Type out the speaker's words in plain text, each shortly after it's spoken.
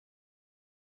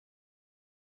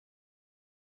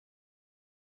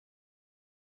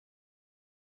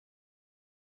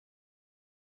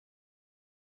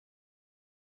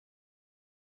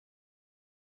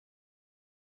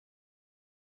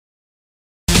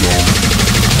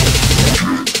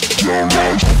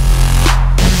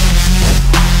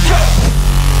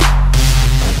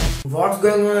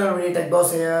Going on take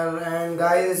boss here and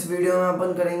guys, इस video में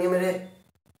अपन करेंगे मेरे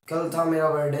कल था मेरा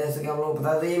बर्थडे, जैसे कि आप लोग को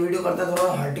पता था। ये वीडियो करते हैं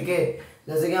थोड़ा हटके,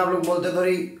 जैसे कि आप लोग बोलते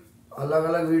थोड़ी अलग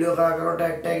अलग वीडियो करा करो,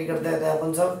 टैग टैग ही करते रहते हैं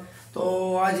अपन सब। तो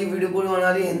आज ये वीडियो पूरी होने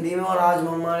वाली हिंदी में और आज हम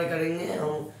हमारे करेंगे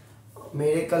हम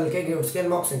मेरे कल के गिफ्ट्स की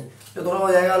अनबॉक्सिंग। तो थोड़ा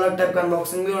हो जाएगा अलग टाइप का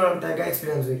अनबॉक्सिंग भी और अलग टाइप का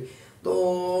एक्सपीरियंस भी। तो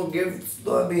गिफ्ट्स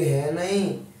तो अभी है नहीं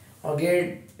और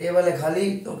गेट टेबल है खाली,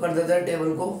 तो कर देते हैं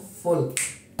टेबल को फुल।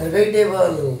 गई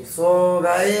टेबल। सो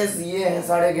गाइस, ये हैं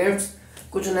सारे गिफ्ट्स।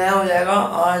 कुछ नया हो जाएगा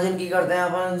आज इनकी करते हैं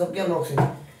अपन सबकी अनबॉक्सिंग।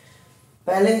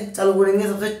 पहले चालू करेंगे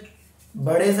सबसे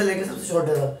बड़े से लेके सबसे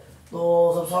छोटे तक। तो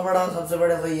सबसे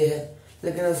बड़ा तो ये है,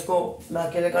 लेकिन इसको मैं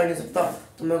अकेले कर नहीं सकता,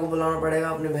 तो मेरे को बुलाना पड़ेगा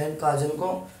अपनी बहन काजल को।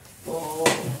 तो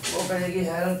वो करेगी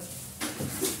हेल्प।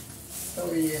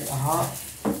 तो ये हाँ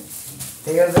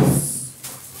ठीक है,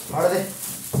 फाड़ दे।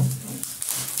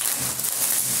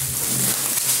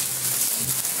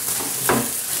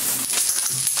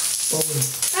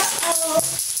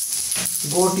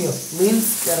 गोटियों means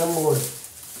carrom board.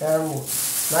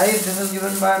 Nice, this is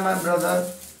given by my brother,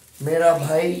 मेरा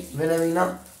भाई विनमीना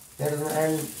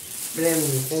एंड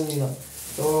प्रेमीना।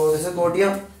 तो दिस इज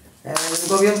गोटियाँ एंड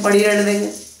इनको भी हम पढ़ी रहने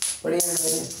देंगे।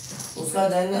 उसका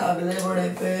जाएंगे अगले बड़े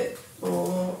पे। तो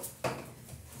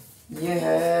ये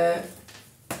है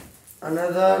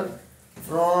another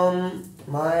from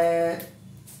my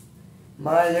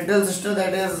little sister,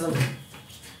 that is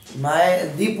my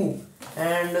Deepu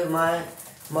and my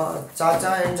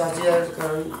chacha and chachi are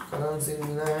Karan Singh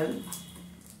Meena and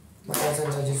my chacha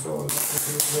and chachi. So let's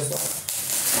use this off.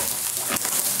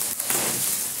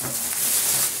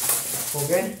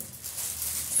 Okay,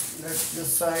 let's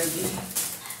decide the.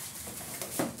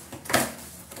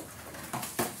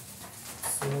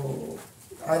 So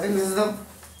I think this is the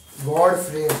God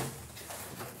frame.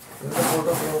 This is the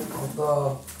photo frame of the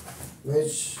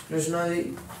which Krishna ji.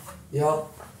 Yeah.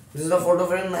 This is the photo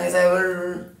frame. Nice. I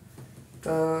will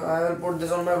put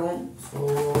this on my room.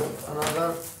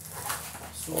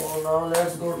 So now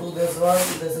let's go to this one.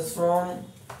 This is from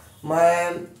my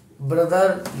brother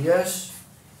Yash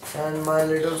and my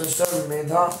little sister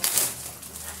Medha.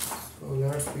 So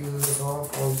let's peel this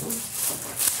off also.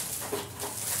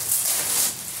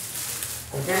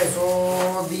 Okay, so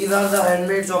these are the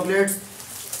handmade chocolates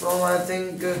from I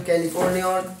think California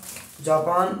or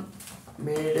Japan,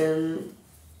 made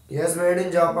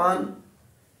in Japan,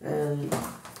 and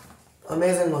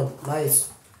amazing one, nice.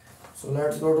 So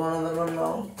let's go to another one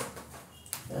now,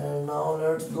 and now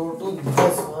let's go to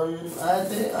this one. I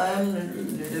think I am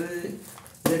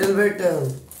little bit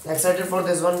excited for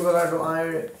this one because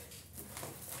I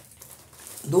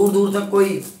दूर तक कोई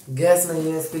gas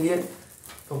नहीं है इसके लिए,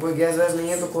 तो कोई gas वैस नहीं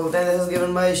है, तो खोलते हैं। This is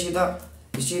given by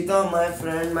Ishita, my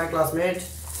friend, my classmate.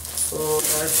 So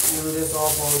let's pull this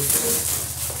off also.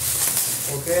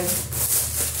 Okay,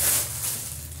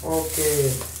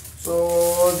 so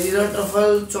these are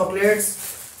truffle chocolates,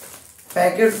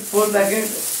 full packet.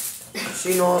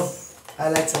 She knows I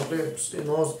like chocolates, she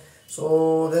knows. So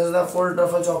this is the full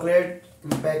truffle chocolate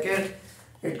packet.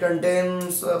 It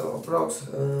contains approx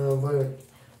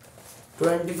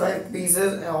 25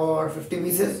 pieces or 50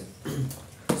 pieces.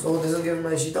 So this is given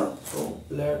by Ishita. So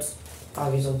let's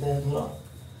आगे चलते हैं थोड़ा.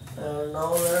 And now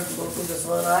let's go to this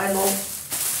one. I know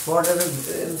what is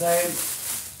inside.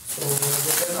 So this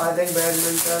is I think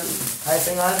badminton.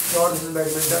 I'm sure this is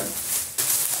badminton.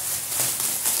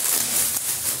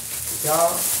 Yeah,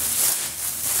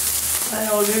 I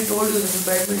already told you this is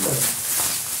badminton.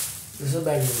 So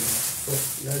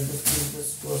let's just keep this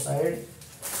to a side.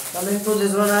 Coming to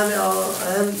this one, I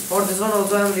am for this one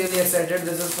also I am really excited.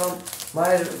 This is from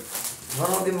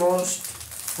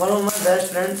one of my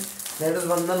best friends, that is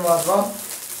Vandan Vasva,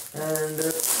 and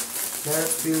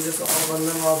let's peel this off.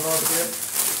 Vandan Vasva here,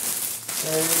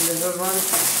 and this is one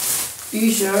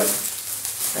t-shirt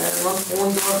and one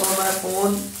phone cover for my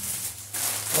phone.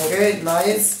 Okay,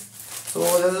 nice. So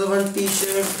this is one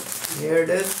t-shirt, here it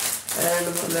is, and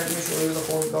let me show you the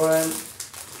phone cover. And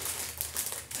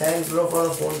thanks bro for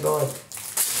the phone cover.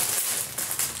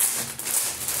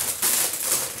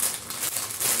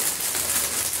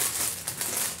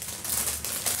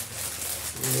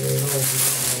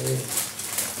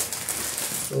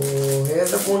 So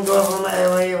here's the phone cover for my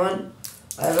MI1.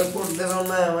 I will put this on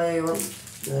my MI1,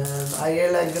 and I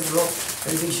really like this bro,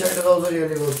 and t-shirt is also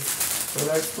really good. So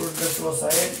let's put this to a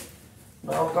side.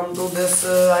 Now come to this.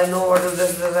 I know what is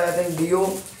this. This is I think Dio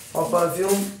or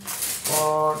perfume.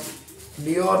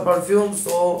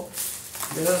 So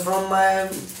this is from my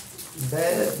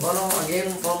one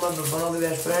of the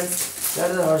best friends,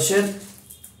 that is Harshit.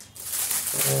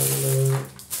 And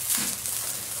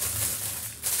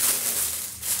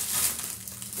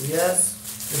Yes,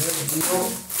 this is Dio.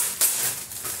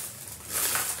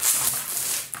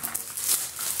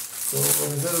 So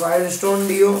this is Wildstone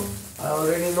Dio. I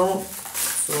already know.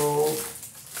 So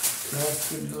let's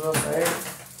keep to the side.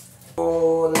 So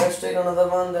let's take another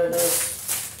one, that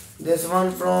is this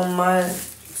one from my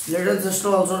little sister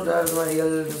also. That is my real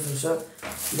little sister.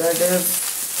 That is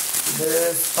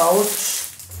this pouch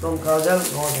from Kajal.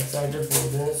 Not excited for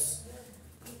this.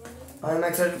 I am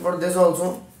excited for this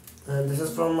also. And this is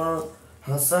from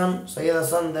Hassan, Sayyid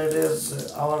Hassan. That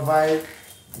is our wild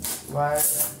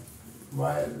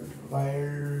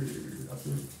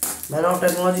man of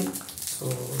technology. So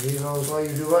he is also a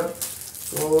YouTuber.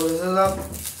 So this is a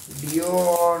Dio,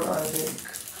 or I think,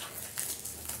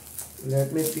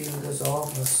 let me peel this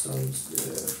off. Hassan's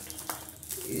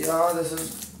gift. Yeah, this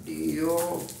is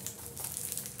Dio.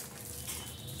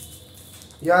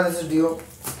 Yeah, this is Dio.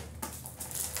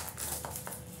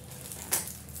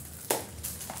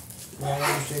 Why I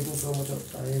am taking so much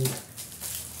of time.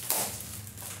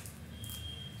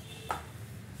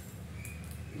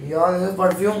 Yeah, this is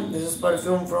perfume. This is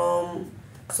perfume from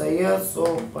Sayyid.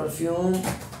 So perfume.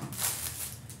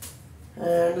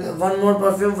 And one more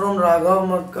perfume from Raghav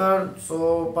Makkar.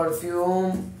 So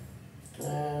perfume.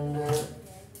 And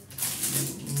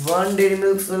one Dairy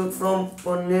Milk Silk from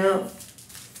Punya.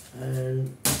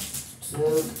 And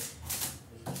silk.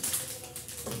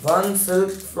 One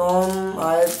silk from,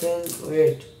 I think,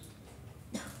 wait.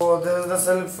 So this is the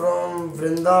silk from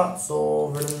Vrinda.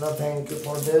 So Vrinda, thank you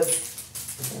for this.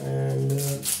 And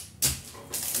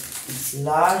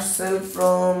last silk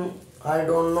from, I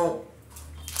don't know,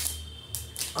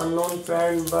 unknown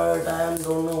friend, but I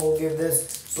don't know who gave this.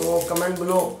 So comment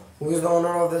below who is the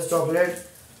owner of this chocolate.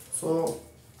 So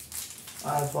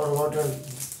I forgotten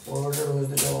who is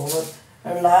the owner.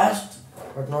 And last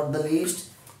but not the least,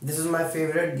 this is my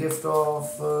favorite gift of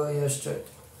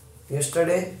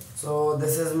yesterday. So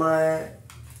this is my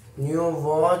new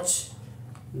watch,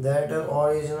 that is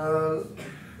original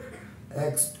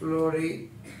Explorer.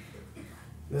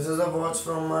 This is a watch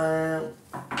from my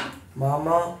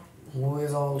mama, who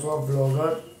is also a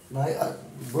vlogger, a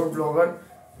good vlogger.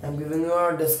 I'm giving you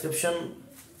a description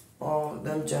of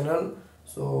them channel.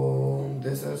 So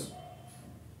this is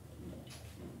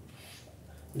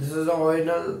the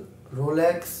original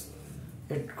Rolex.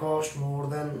 It cost more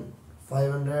than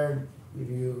 $500.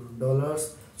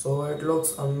 So it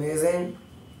looks amazing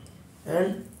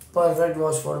and perfect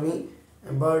watch for me.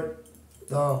 But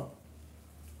the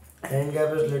hand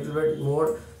gap is little bit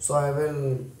more, so I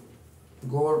will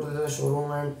go to the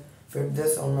showroom and fit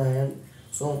this on my hand.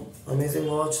 So amazing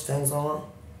watch. Thanks, mama.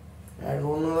 I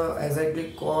don't know the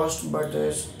exactly cost, but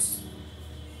it's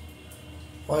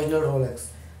original Rolex.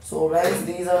 So guys,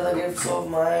 these are the gifts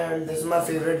of and this is my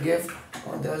favorite gift.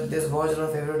 This watch is my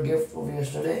favorite gift of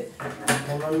yesterday.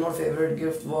 And one more favorite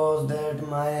gift was that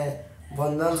my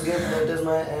Vandan's gift, that is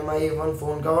my MI1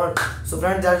 phone cover. So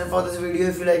friends, that's it for this video.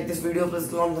 If you like this video, please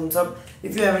click on thumbs up.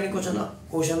 If you have any question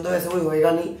तो ऐसे कोई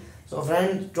होएगा नहीं. So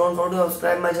friends, don't forget to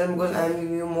subscribe my channel, because I am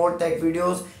giving you more tech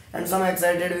videos and some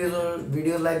excited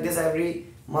videos like this every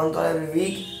month or every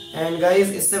week. And guys,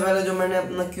 इससे पहले जो मैंने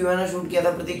अपना Q&A शूट किया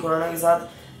था प्रतीक खुराना के साथ,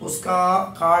 उसका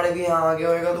कार्ड भी यहाँ आगे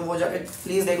होएगा, तो वो जाके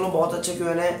प्लीज़ देख लो. बहुत अच्छे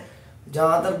Q&A,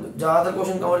 ज़्यादातर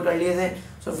क्वेश्चन कवर कर लिए थे.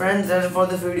 So friends, that's it for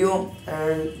this video,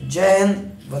 and जय हिंद,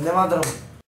 वंदे मातरम.